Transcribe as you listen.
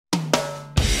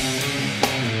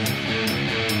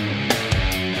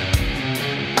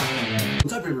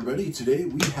everybody. Today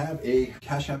we have a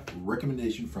Cash App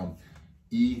recommendation from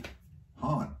Ihan.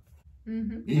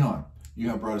 Ihan, you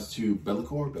have brought us to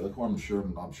LAKOR. LAKOR,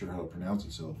 I'm not sure how to pronounce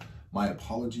it, so my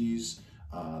apologies.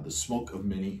 The smoke of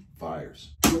many fires.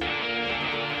 I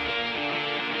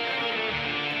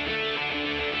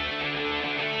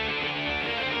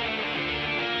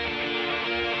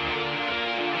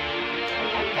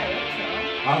like that intro.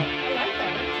 Huh? I like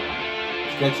that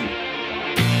intro. Sketchy.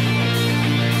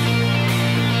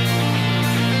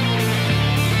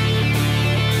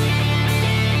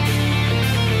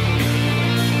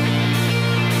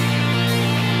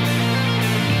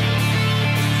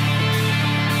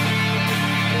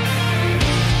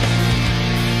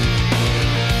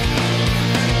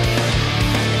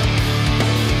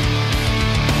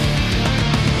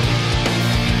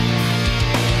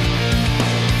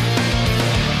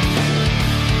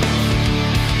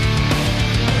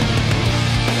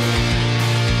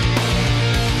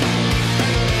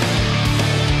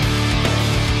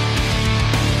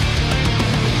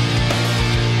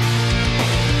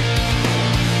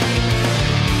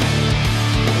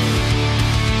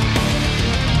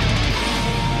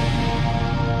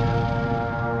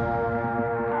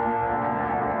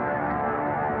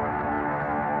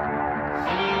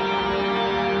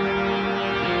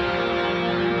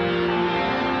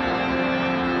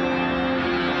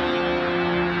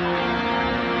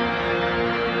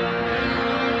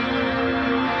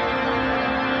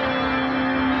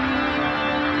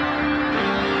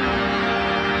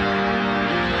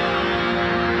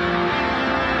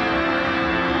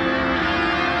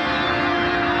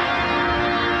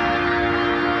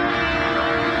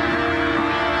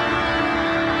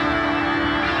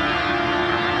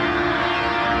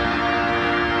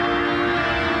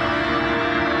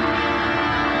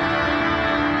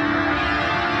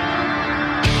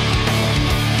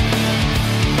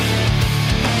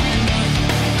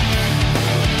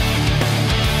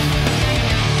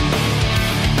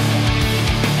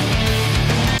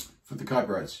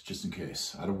 Copyrights, just in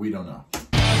case. We don't know.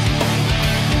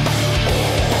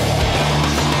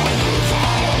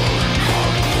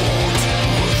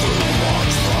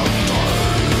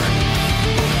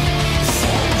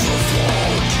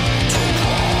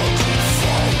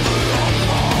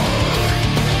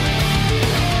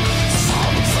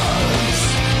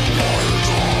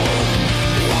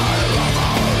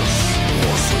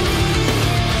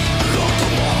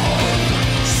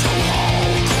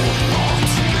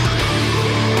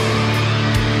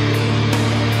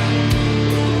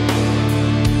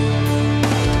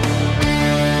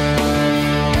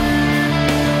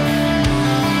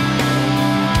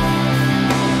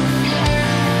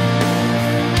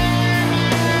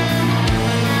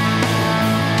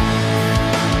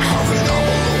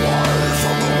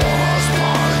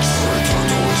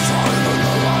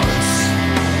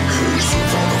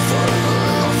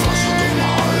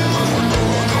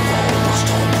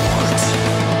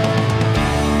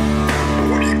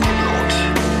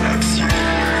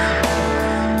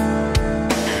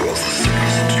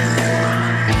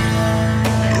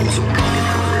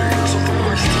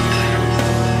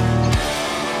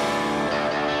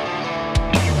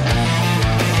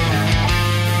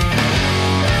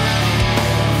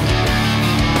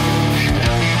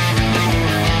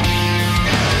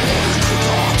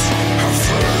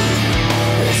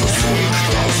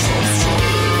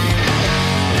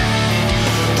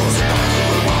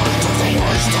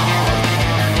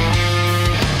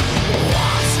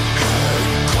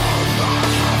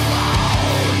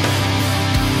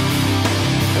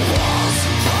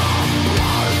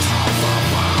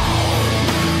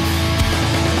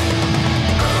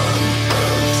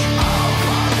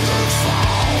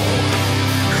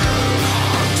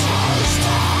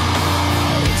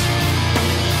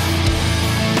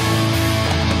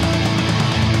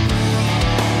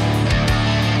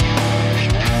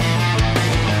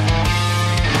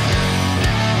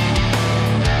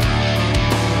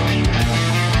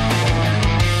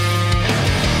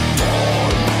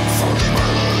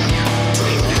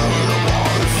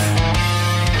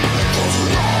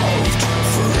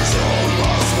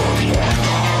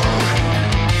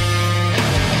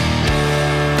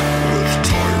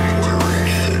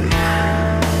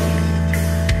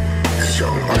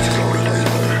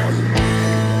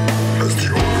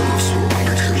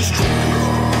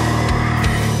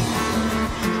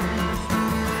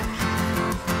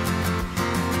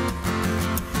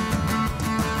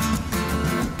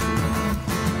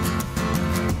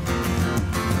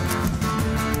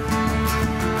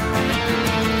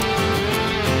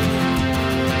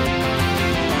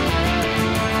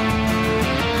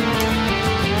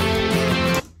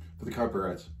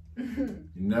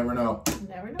 never know.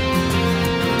 Never know.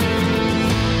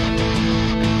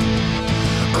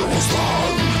 It was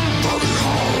then that he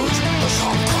heard the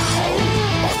sharp crackle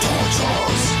of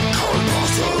torches carried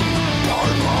past him by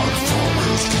men from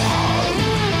his clan.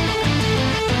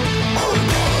 A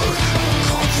panic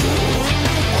cut through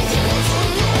all the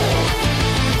living law.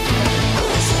 It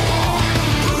was long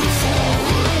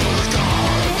before it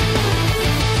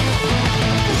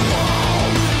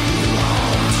began.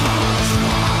 Loud his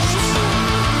masks and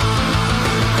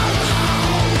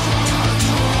howled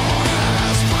to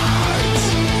his bites.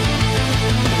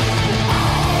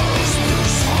 As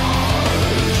beside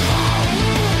him,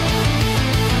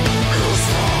 his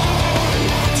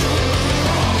relative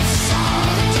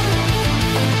sat. Tears in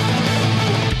their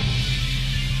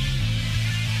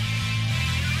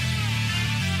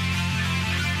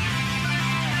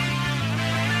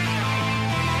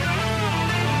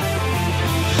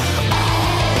eyes,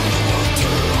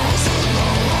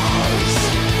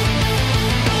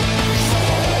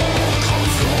 full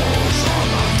confusion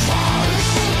and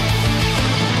cries.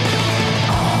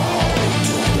 Out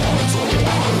towards the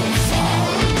wild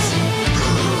fight,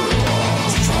 he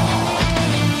was drawn.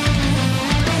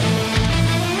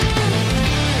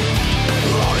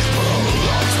 Like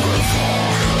bullets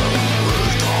before him,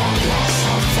 regardless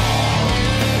of form.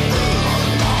 In the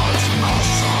night,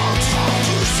 nations had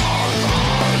decided.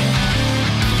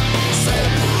 So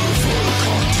briefly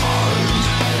contained,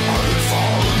 I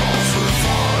found no free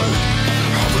fight,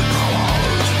 having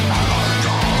powered and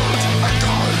angered and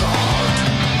guided.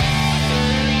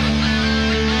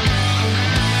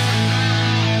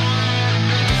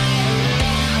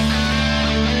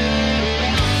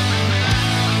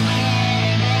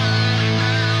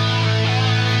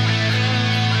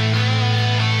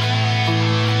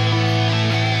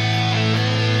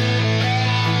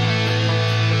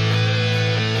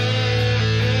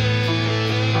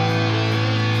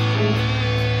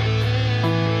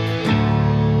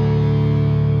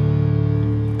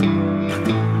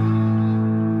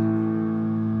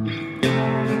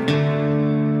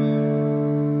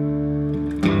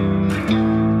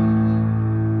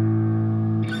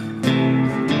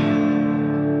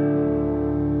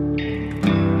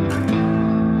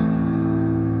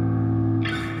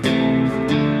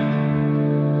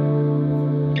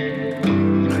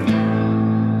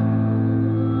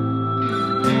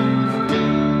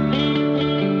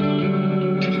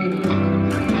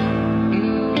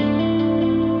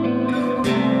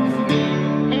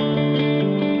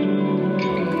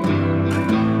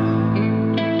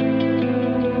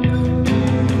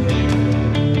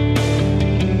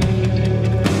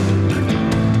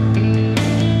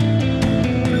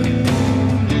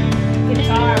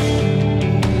 Guitar.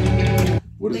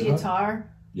 What is The that? guitar.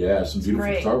 Yeah, some beautiful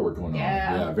great. guitar work going on.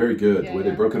 Yeah. Yeah, very good. Yeah, the way they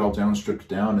yeah. broke it all down, stripped it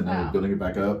down, and then Wow. they're building it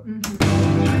back up.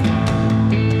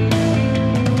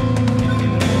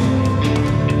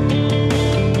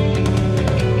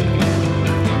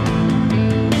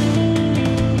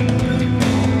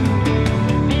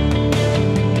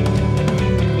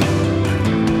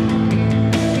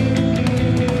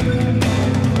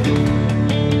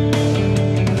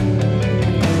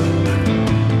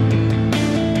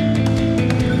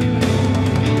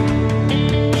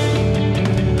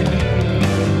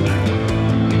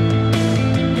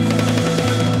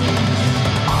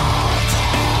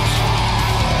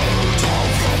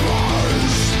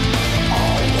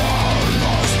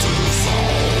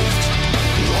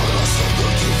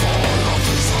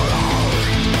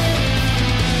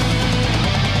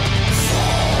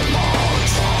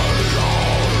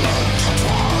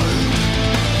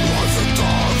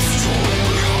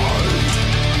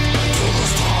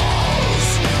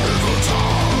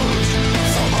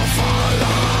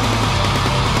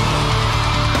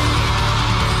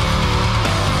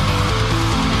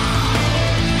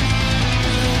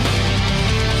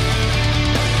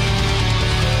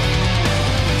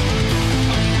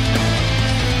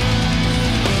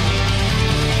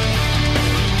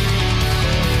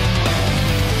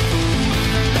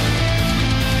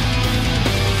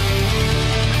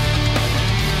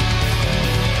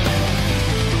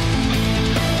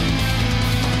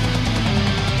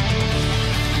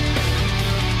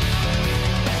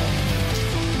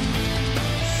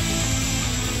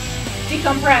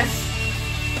 Decompress.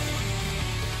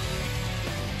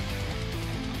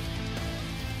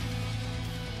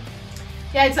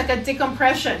 Yeah, it's like a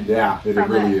decompression. Yeah, it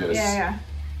from really that. is. Yeah,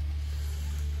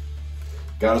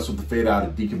 Got us with the fade out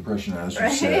of decompression, as you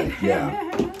said.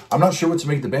 Yeah. I'm not sure what to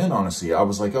make the band, honestly. I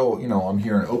was like, oh, you know, I'm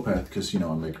hearing Opeth because, you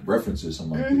know, I make references.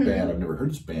 I'm like, the band, I've never heard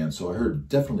this band. So I heard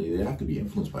definitely they have to be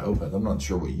influenced by Opeth. I'm not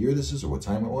sure what year this is or what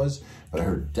time it was, but I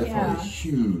heard definitely a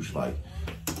huge, like,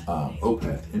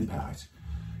 Opeth impact.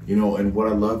 You know, and what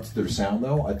I loved their sound,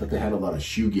 though, I thought they had a lot of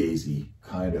shoegazy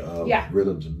kind of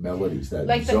rhythms and melodies that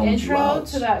like the intro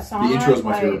to that song. The intro is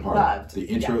my favorite part. Loved. The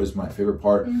intro is my favorite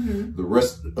part. The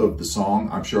rest of the song,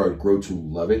 I'm sure I'd grow to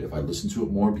love it if I listened to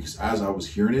it more, because as I was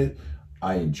hearing it,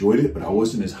 I enjoyed it, but I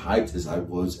wasn't as hyped as I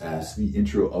was as the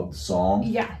intro of the song.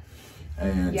 Yeah.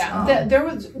 And there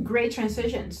was great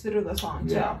transitions through the song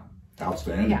too. Yeah.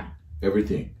 Outstanding. Yeah.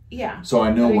 Everything. Yeah. So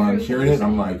I know when I'm hearing it,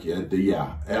 I'm like,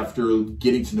 after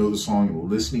getting to know the song and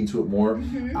listening to it more,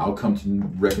 I'll come to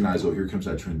recognize, oh, here comes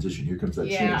that transition, here comes that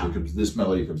change, here comes this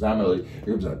melody, here comes that melody,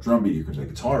 here comes that drum beat, here comes that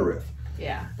guitar riff.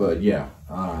 Yeah. But yeah,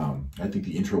 I think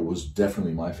the intro was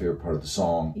definitely my favorite part of the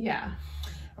song. Yeah.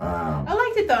 I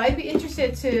liked it though. I'd be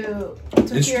interested to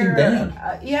hear band.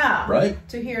 Right?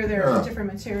 To hear their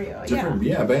different material.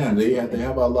 Band. They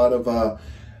have a lot of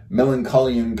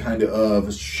melancholian kind of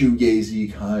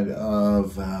shoegazy kind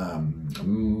of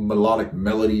melodic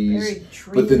melodies,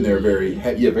 but then they're very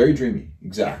very dreamy,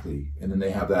 exactly. And then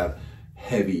they have that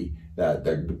heavy, that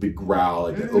big growl,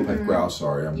 like the Opeth growl.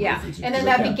 Sorry, I'm and then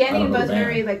that beginning was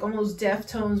very like almost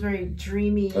Deftones, very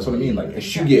dreamy. That's what I mean, like a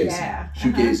shoegazy.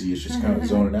 Shoegazy is just kind of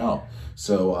zoning out.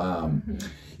 So,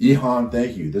 Ihan,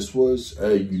 thank you. This was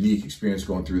a unique experience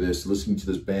going through this, listening to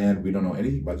this band. We don't know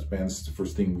anything about this band. This is the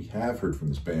first thing we have heard from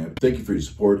this band. Thank you for your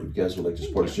support. If you guys would like to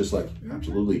support us, just like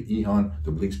absolutely Ihan,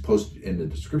 the link's posted in the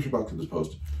description box of this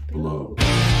post below.